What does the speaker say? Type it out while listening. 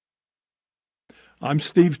I'm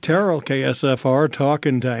Steve Terrell, KSFR,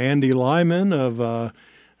 talking to Andy Lyman of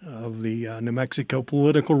the New Mexico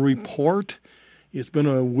Political Report. It's been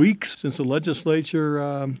a week since the legislature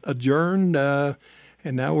adjourned, and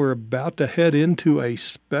now we're about to head into a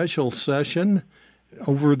special session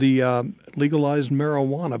over the legalized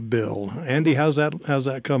marijuana bill. Andy, how's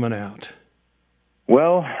that coming out?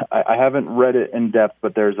 Well, I haven't read it in depth,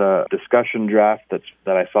 but there's a discussion draft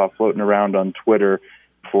that I saw floating around on Twitter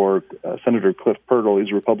for Senator Cliff Purtle. He's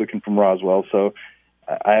a Republican from Roswell, so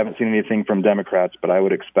I haven't seen anything from Democrats, but I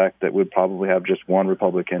would expect that we'd probably have just one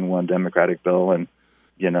Republican, one Democratic bill. And,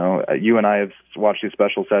 you know, you and I have watched these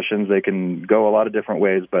special sessions. They can go a lot of different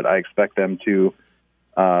ways, but I expect them to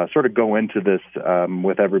sort of go into this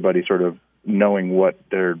with everybody sort of knowing what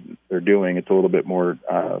they're doing. It's a little bit more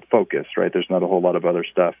focused, right? There's not a whole lot of other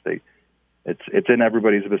stuff. It's in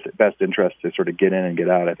everybody's best interest to sort of get in and get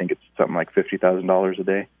out. I think it's something like $50,000 a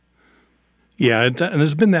day. Yeah, and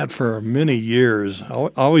it's been that for many years. I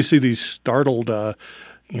always see these startled,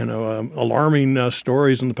 alarming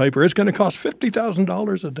stories in the paper. It's going to cost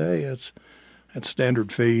 $50,000 a day. That's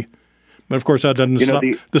standard fee. But, of course, that doesn't stop.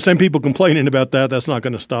 The same people complaining about that, that's not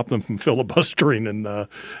going to stop them from filibustering and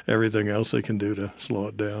everything else they can do to slow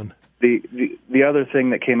it down. The other thing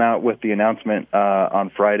that came out with the announcement on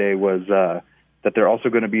Friday was that they're also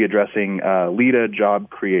going to be addressing LEDA job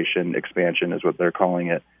creation expansion is what they're calling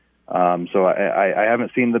it. So I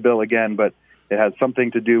haven't seen the bill again, but it has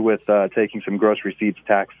something to do with taking some gross receipts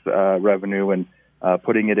tax revenue and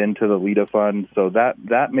putting it into the LEDA fund. So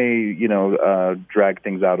that may, drag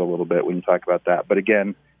things out a little bit when you talk about that. But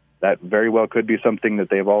again, that very well could be something that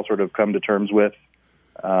they've all sort of come to terms with.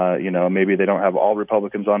 Maybe they don't have all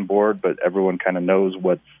Republicans on board, but everyone kind of knows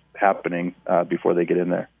what's happening before they get in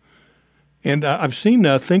there. And I've seen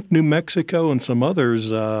Think New Mexico and some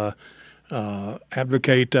others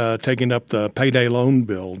advocate taking up the payday loan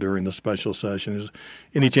bill during the special session. Is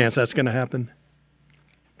any chance that's going to happen?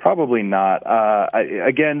 Probably not.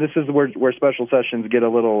 Again, this is where special sessions get a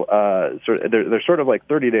little they're sort of like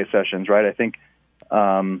 30-day sessions, right?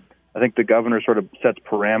 I think the governor sort of sets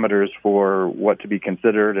parameters for what to be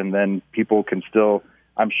considered, and then people can still.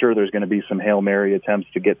 I'm sure there's going to be some Hail Mary attempts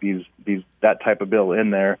to get that type of bill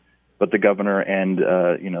in there, but the governor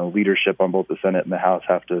and leadership on both the Senate and the House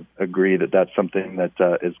have to agree that that's something that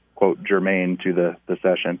is, quote, germane to the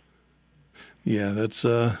session. Yeah, that's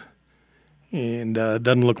and it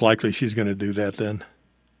doesn't look likely she's going to do that then.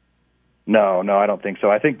 No, I don't think so.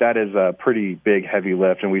 I think that is a pretty big, heavy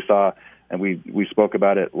lift, and we saw, and we spoke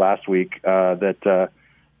about it last week, that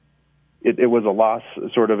it was a loss,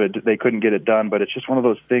 sort of. They couldn't get it done, but it's just one of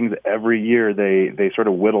those things. Every year they sort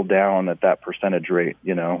of whittle down at that percentage rate.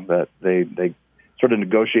 That they sort of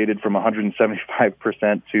negotiated from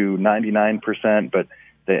 175% to 99%, but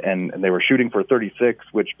they were shooting for 36,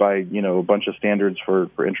 which by a bunch of standards for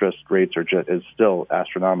interest rates is still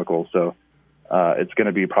astronomical. So it's going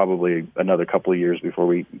to be probably another couple of years before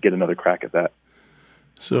we get another crack at that.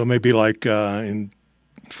 So maybe like in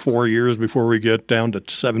 4 years before we get down to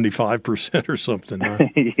 75% or something. Huh?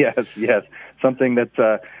 Yes, something that's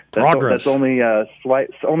progress. That's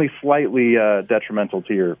only slightly detrimental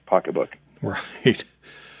to your pocketbook. Right.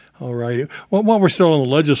 All right. Well, while we're still in the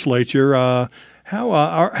legislature,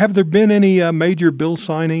 have there been any major bill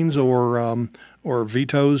signings or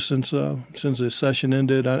vetoes since the session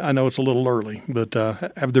ended? I know it's a little early, but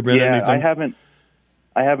have there been anything?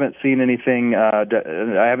 I haven't seen anything.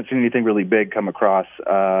 I haven't seen anything really big come across,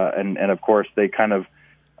 and of course they kind of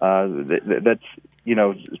that's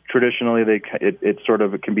traditionally it sort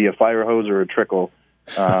of can be a fire hose or a trickle,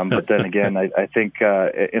 but then again I think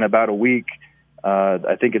in about a week,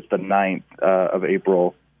 I think it's the 9th of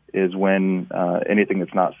April is when anything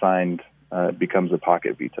that's not signed becomes a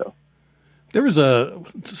pocket veto. There was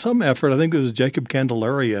some effort. I think it was Jacob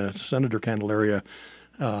Candelaria, Senator Candelaria,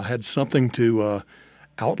 had something to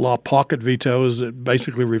outlaw pocket vetoes,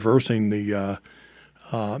 basically reversing the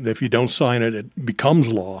if you don't sign it, it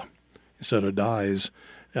becomes law instead of dies.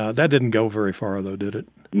 That didn't go very far, though, did it?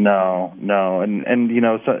 No, and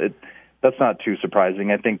that's not too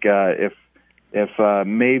surprising. I think if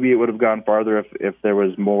maybe it would have gone farther if there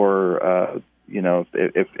was more,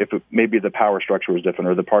 if maybe the power structure was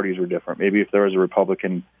different or the parties were different. Maybe if there was a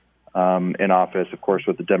Republican in office, of course,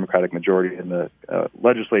 with the Democratic majority in the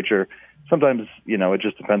legislature. Sometimes, it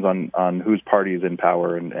just depends on whose party is in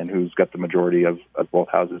power and who's got the majority of both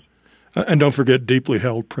houses. And don't forget deeply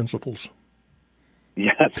held principles.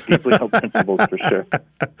 Yes, deeply held principles for sure.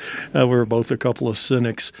 We're both a couple of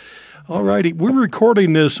cynics. All righty. We're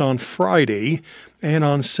recording this on Friday, and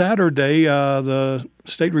on Saturday, the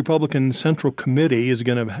State Republican Central Committee is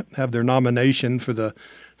going to have their nomination for the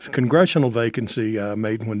congressional vacancy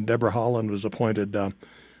made when Deborah Haaland was appointed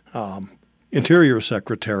Interior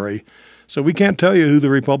Secretary. So we can't tell you who the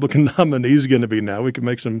Republican nominee is going to be now. We can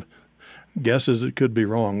make some guesses. It could be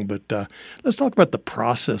wrong. But let's talk about the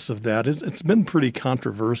process of that. It's been pretty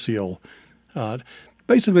controversial.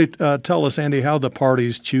 Basically, tell us, Andy, how the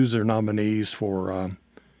parties choose their nominees for.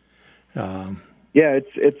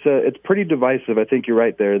 It's pretty divisive. I think you're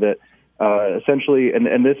right there. That essentially,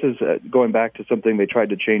 and this is going back to something they tried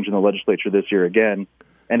to change in the legislature this year again.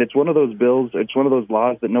 And it's one of those bills. It's one of those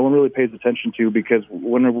laws that no one really pays attention to because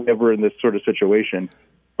when are we ever in this sort of situation?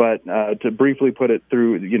 But to briefly put it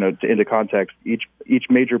through, into context, each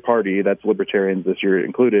major party, that's Libertarians this year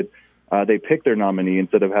included. They pick their nominee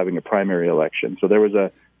instead of having a primary election. So there was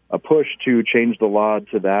a push to change the law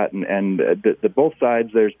to that, and the both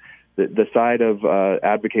sides. There's the side of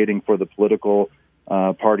advocating for the political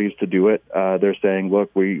parties to do it. They're saying,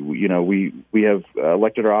 look, we have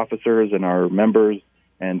elected our officers and our members,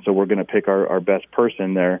 and so we're going to pick our best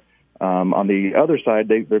person there. On the other side,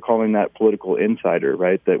 they're calling that political insider,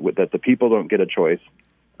 right? That the people don't get a choice.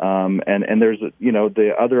 And there's,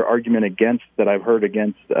 the other argument that I've heard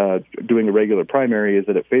against doing a regular primary is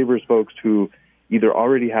that it favors folks who either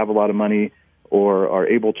already have a lot of money or are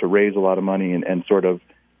able to raise a lot of money and sort of,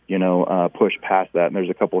 push past that. And there's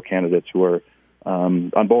a couple of candidates who are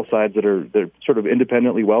on both sides they're sort of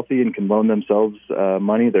independently wealthy and can loan themselves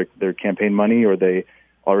money, their campaign money, or they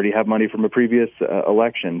already have money from a previous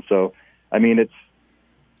election. So, I mean,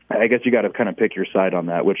 I guess you got to kind of pick your side on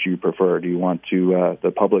that. Which you prefer? Do you want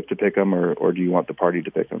the public to pick them, or do you want the party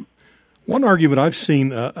to pick them? One argument I've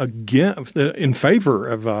seen again in favor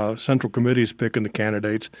of Central Committees picking the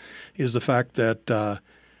candidates is the fact that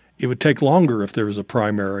it would take longer if there was a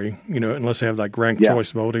primary. Unless they have like ranked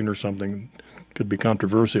choice voting or something, could be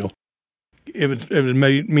controversial. If it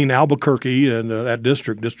may mean Albuquerque and that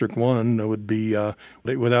District 1 would be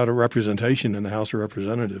without a representation in the House of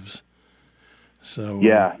Representatives. So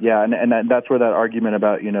and that's where that argument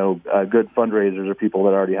about good fundraisers or people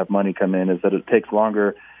that already have money come in is that it takes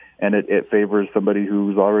longer, and it favors somebody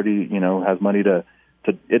who's already has money to.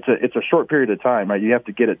 It's a short period of time, right? You have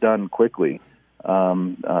to get it done quickly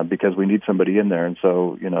because we need somebody in there, and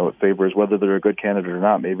so it favors whether they're a good candidate or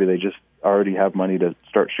not. Maybe they just already have money to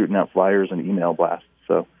start shooting out flyers and email blasts.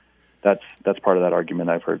 So that's part of that argument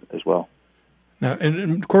I've heard as well. Now,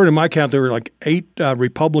 and according to my count, there were like 8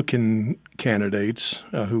 Republican candidates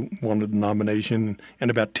who wanted the nomination and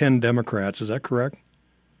about 10 Democrats. Is that correct?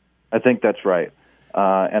 I think that's right.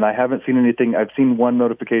 And I haven't seen anything. I've seen one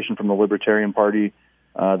notification from the Libertarian Party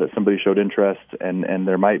that somebody showed interest, and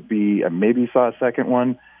there might be, I maybe saw a second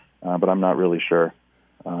one, but I'm not really sure.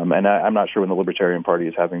 And I'm not sure when the Libertarian Party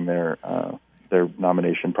is having their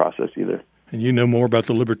nomination process either. And you know more about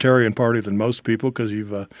the Libertarian Party than most people because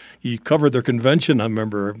you covered their convention. I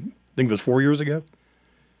remember, I think it was 4 years ago.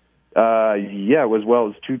 It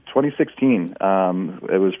was 2016.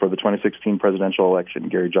 It was for the 2016 presidential election.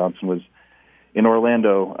 Gary Johnson was in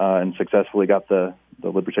Orlando and successfully got the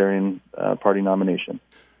Libertarian Party nomination.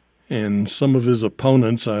 And some of his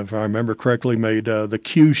opponents, if I remember correctly, made the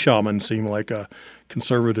Q shaman seem like a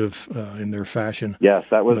conservative in their fashion. Yes,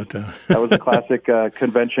 that was that was a classic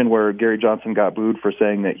convention where Gary Johnson got booed for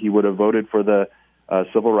saying that he would have voted for the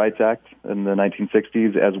Civil Rights Act in the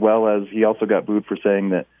 1960s, as well as he also got booed for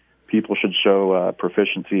saying that people should show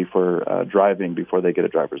proficiency for driving before they get a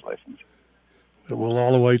driver's license. We'll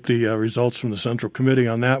all await the results from the Central Committee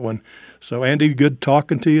on that one. So, Andy, good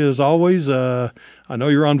talking to you as always. I know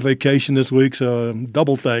you're on vacation this week, so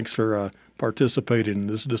double thanks for participating in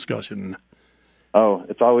this discussion. Oh,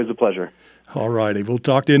 it's always a pleasure. All righty. We'll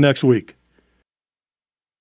talk to you next week.